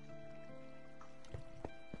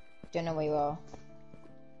 don't know where you are.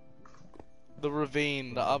 The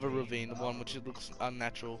ravine, the other ravine, the one which it looks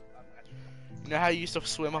unnatural. You know how you used to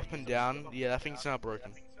swim up and down? Yeah, that thing's now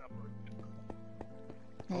broken.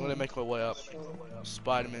 I'm gonna make my way up.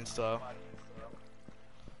 Spider-Man style.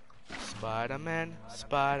 Spider-Man,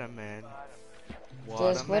 Spider-Man.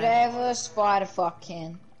 Does whatever a spider fuck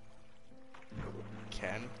can.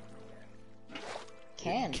 Can.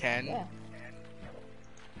 Can. Can. Yeah.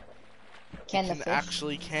 Can the Can fish?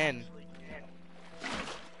 actually can.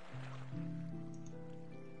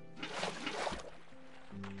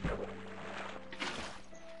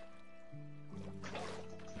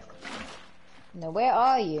 No, where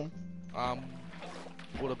are you?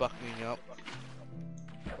 Water bucketing up.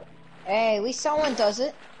 Hey, at least someone does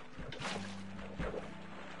it.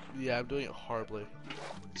 Yeah, I'm doing it horribly.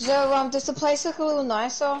 So, does the place look a little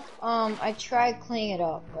nicer? I tried cleaning it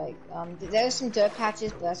up. Like, there were some dirt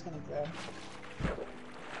patches, but that's gonna grow.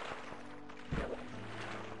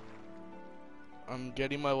 I'm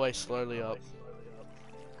getting my way slowly up.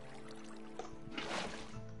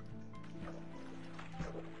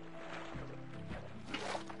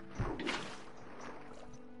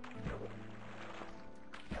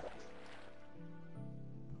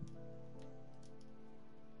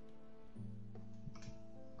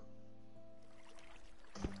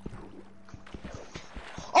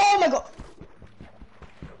 Oh my god!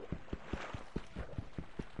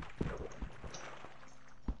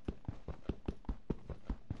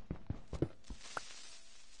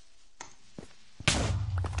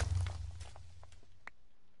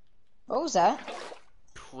 What was that?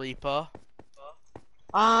 Creeper.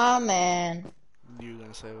 Ah, man. You were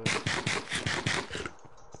gonna say that.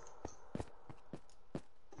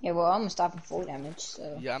 Yeah, well, I'm stopping full damage,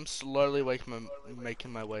 so. Yeah, I'm slowly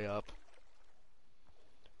making my way up.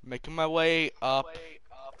 Making my way up.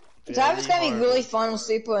 So that was gonna be horribly. really fun and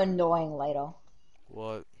super annoying later.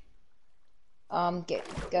 What?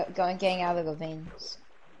 Getting out of the ravines.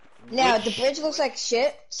 Now, the bridge looks like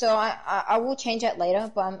shit, so I will change that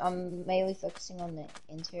later, but I'm mainly focusing on the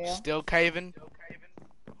interior. Still caving?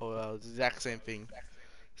 Oh, well, it's the exact same thing.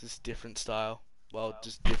 It's just different style. Well,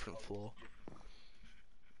 just different floor.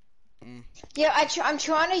 Yeah, I'm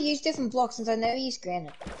trying to use different blocks since I never use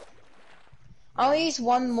granite. I'll use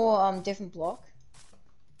one more different block.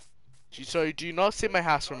 So, do you not see my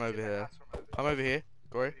house from over here? Come over here,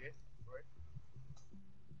 Corey.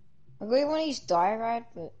 I really want to use diorite,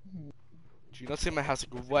 but... Do you not see my house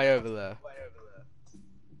like way over there?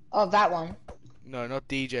 Oh, that one. No, not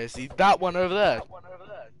DJ. See that one over there?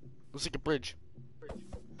 Looks like a bridge.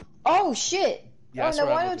 Oh, shit! Yeah, Oh, that's no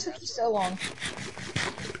where I'm wonder it looking. took you so long.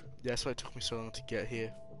 Yeah, that's why it took me so long to get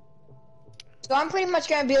here. So I'm pretty much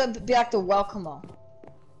gonna be like the welcomer.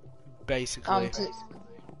 Basically.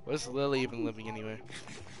 Where's Lily even living anyway?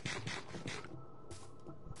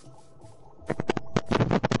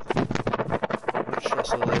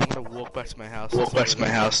 Trust Lily. I'm gonna walk back to my house. Walk back to my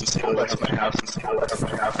house and see what's my house and see what's my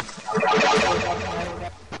house.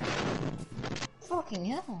 Fucking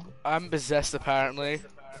hell. I'm possessed apparently.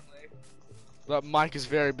 That Mike is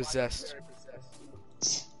very possessed.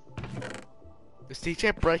 Is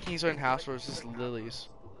DJ breaking his own house or is this Lily's?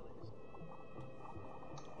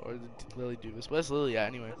 Or did Lily do this? Where's Lily at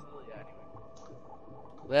anyway?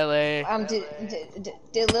 Lily!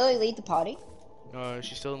 Did Lily lead the party? No,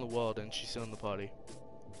 she's still in the world and she's still in the party.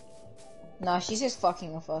 No, she's just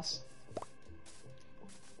fucking with us.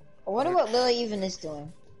 I wonder what Lily even is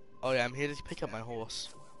doing. Oh yeah, I'm here to pick up my horse.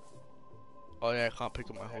 Oh yeah, I can't pick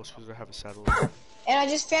up my horse because I have a saddle. And I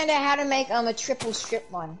just found out how to make a triple strip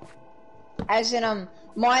mine. As in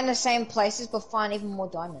mine the same places but find even more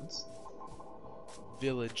diamonds.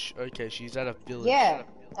 Village. Okay, she's at a village. Yeah.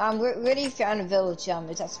 We already found a village,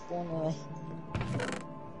 it's at spawn, Lily.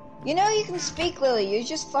 You know you can speak, Lily, you're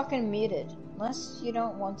just fucking muted. Unless you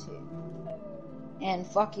don't want to. And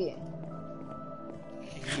fuck you.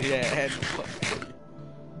 Yeah, and fuck you.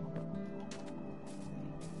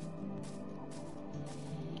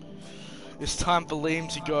 It's time for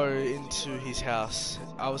Liam to go into his house.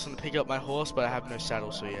 I was gonna pick up my horse, but I have no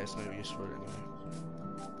saddle, so yeah, it's no use for it anyway.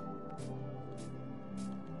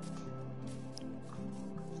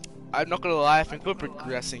 I'm not gonna lie, I think we're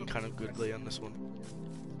progressing kind of goodly on this one.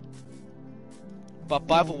 But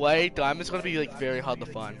by the way, diamond's gonna be like very hard to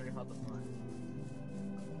find.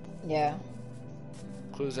 Yeah.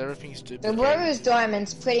 Cause everything's The duplicated. Warriors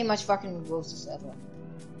diamonds pretty much fucking rules the server.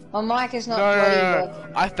 My mic is not No, bloody no, no,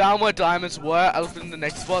 working. no. I found where diamonds were. I looked in the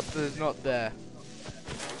next spot, but they're not there.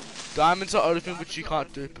 Diamonds are only thing which you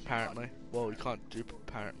can't dupe apparently. Well, you can't dupe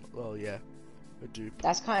apparently. Well, yeah, a dupe.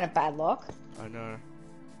 That's kind of bad luck. I know.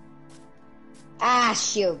 Ah,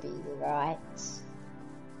 she'll be right.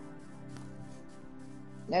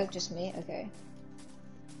 No, just me? Okay.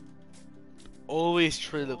 Always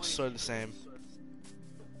tree looks so the same.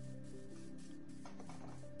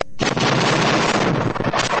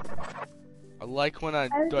 I like when I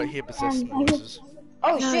don't hear possessed noises.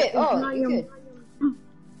 Oh No, shit, it's oh, not you your- good.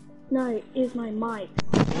 No, it's my mic.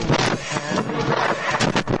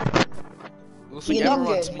 Looks like You're not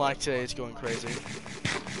everyone's good. mic today is going crazy.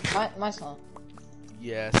 Mine's not.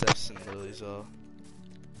 Yeah, Steph's and Lily's are.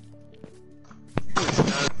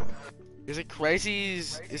 Is it crazy?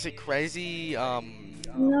 Is it crazy?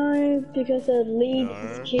 No, because the lead No,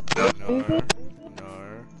 is no,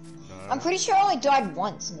 I'm pretty sure I only died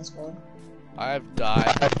once in this world. I have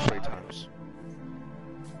died 3 times.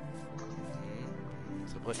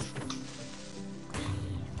 So what?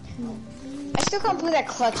 I still can't believe that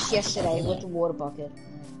clutch yesterday with the water bucket.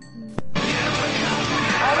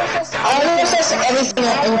 I almost lost everything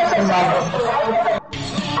in Marvel.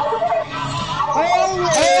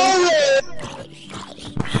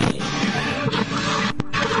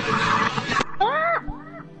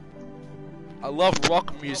 I love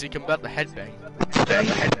rock music. I'm about to headbang.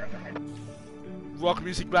 Rock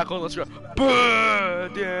music back on. Let's go.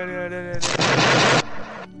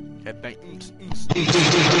 Headbang.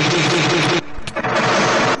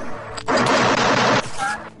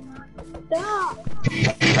 Stop!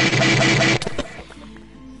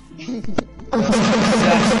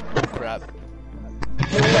 Crap.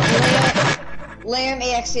 Liam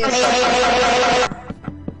EXE.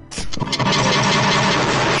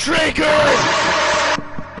 Trigger!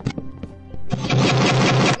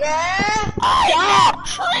 Yeah? I got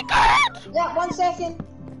triggered! Yeah, 1 second.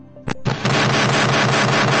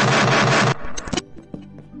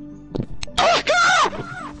 Oh god!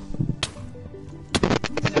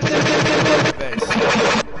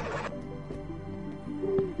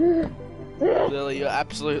 Lily, you're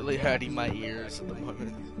absolutely hurting my ears at the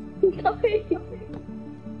moment.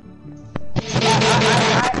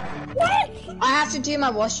 I have to do my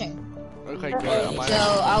washing. Okay, got it. I might So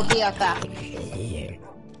I'll be right back.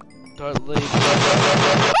 don't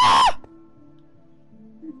leave.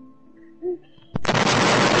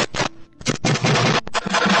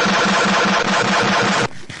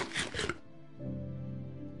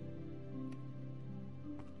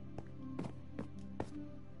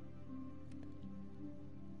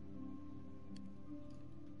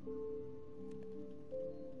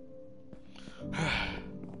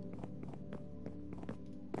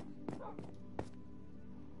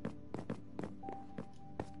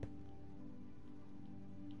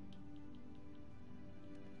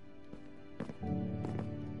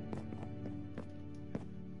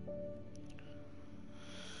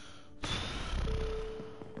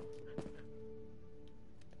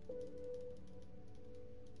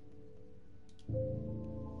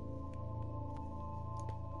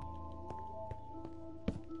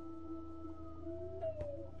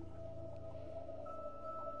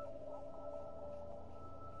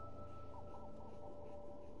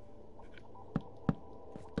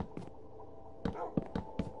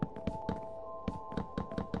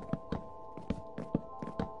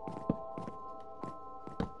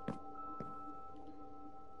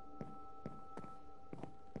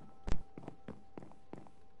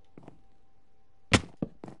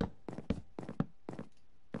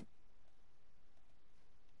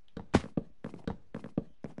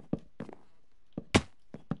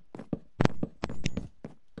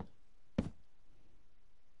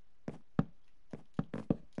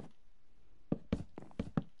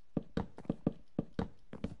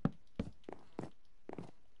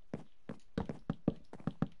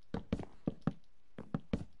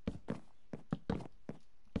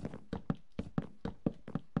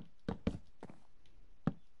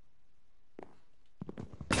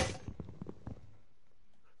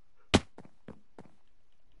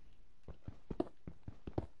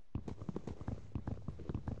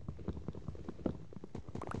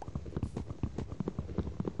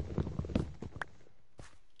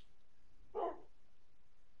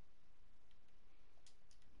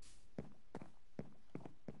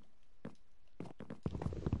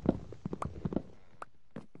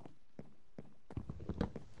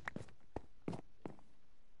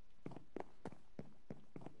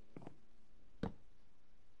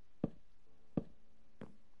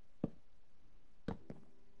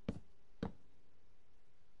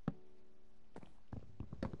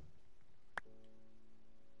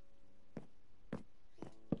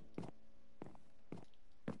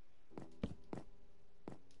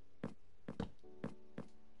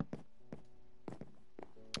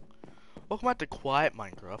 Welcome back to Quiet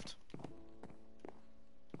Minecraft.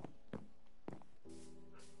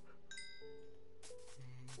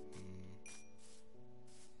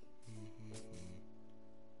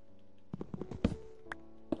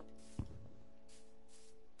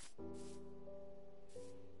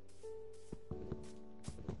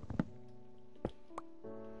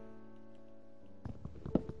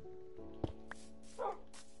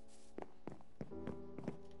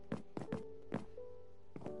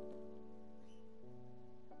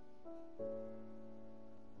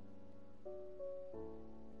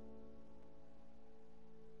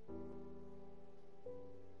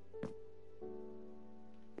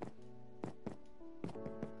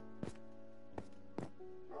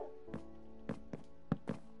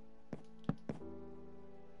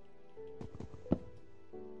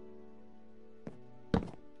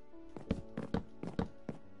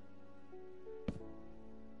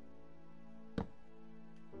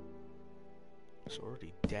 It's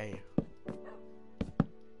already day.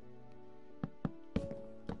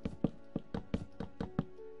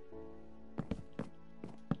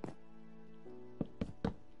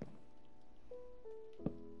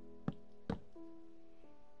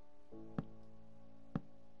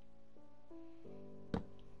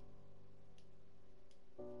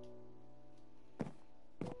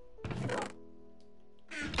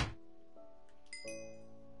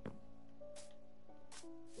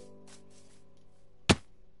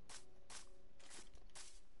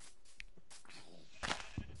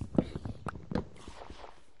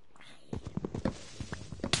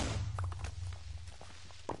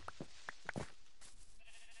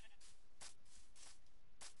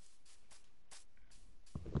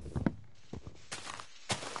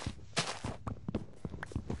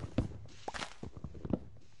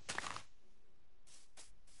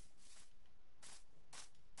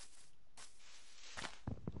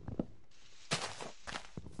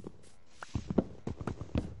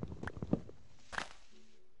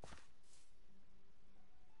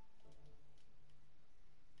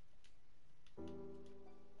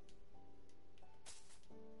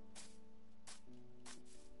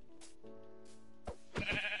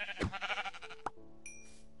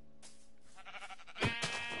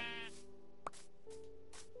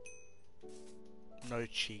 No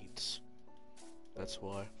cheats. That's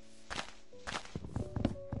why.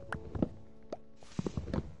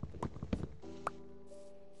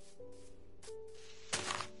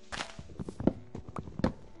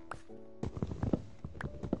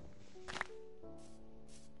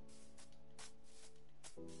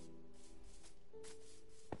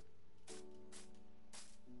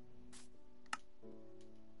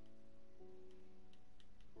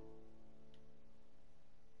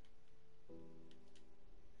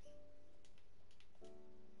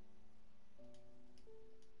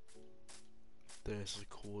 There's the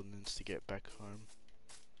coordinates to get back home.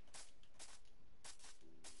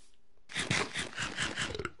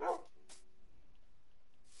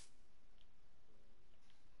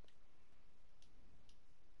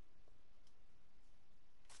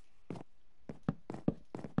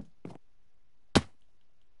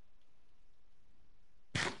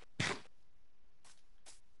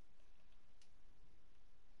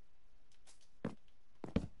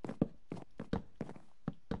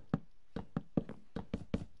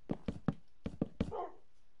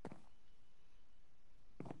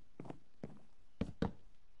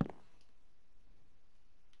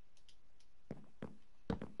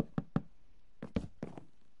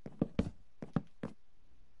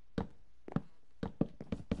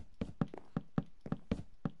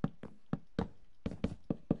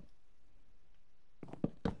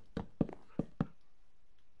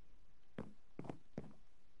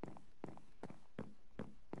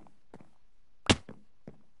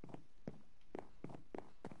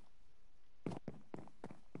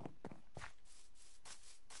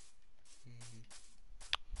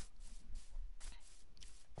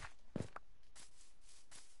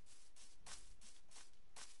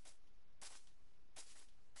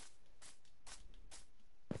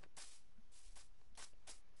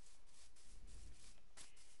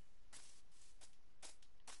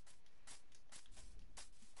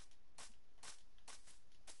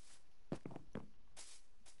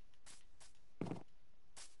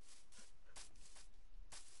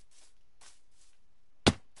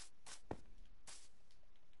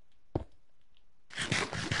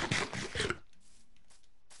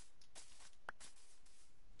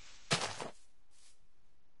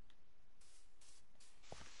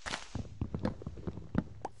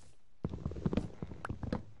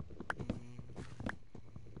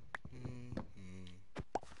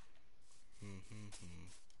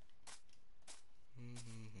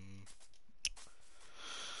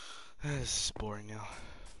 This is boring now.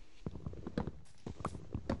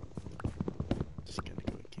 Just gonna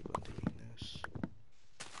go and keep on doing this.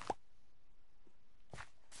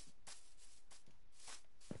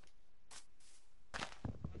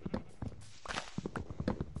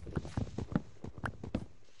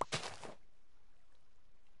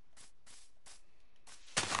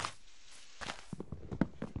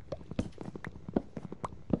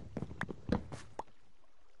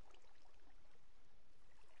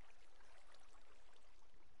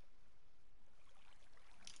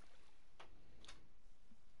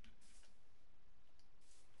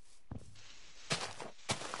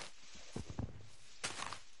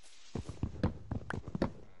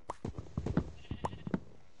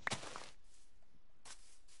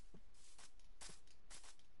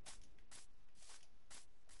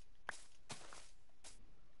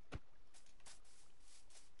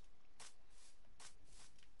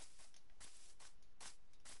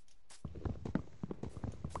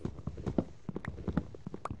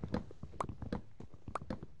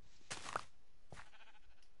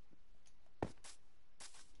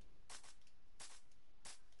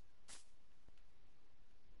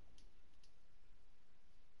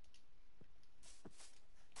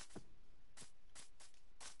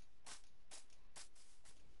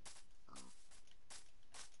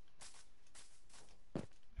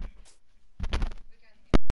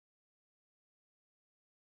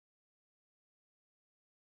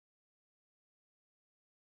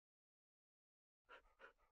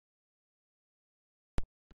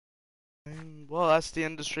 Well, that's the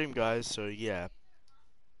end of the stream, guys. So yeah,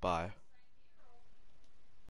 bye.